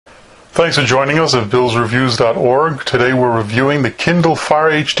Thanks for joining us at billsreviews.org. Today we're reviewing the Kindle Fire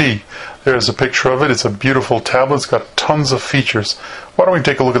HD. There's a picture of it. It's a beautiful tablet. It's got tons of features. Why don't we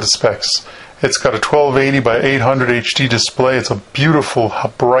take a look at the specs? It's got a 1280 by 800 HD display. It's a beautiful,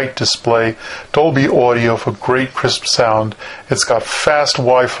 bright display. Dolby audio for great crisp sound. It's got fast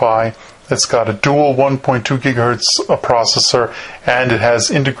Wi-Fi. It's got a dual 1.2 gigahertz processor, and it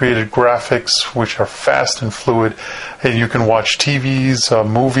has integrated graphics which are fast and fluid. And you can watch TVs,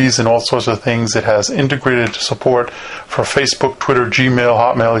 movies, and all sorts of things. It has integrated support for Facebook, Twitter, Gmail,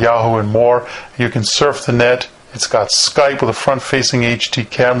 Hotmail, Yahoo, and more. You can surf the net. It's got Skype with a front-facing HD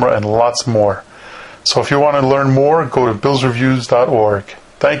camera and lots more. So if you want to learn more, go to billsreviews.org.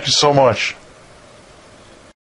 Thank you so much.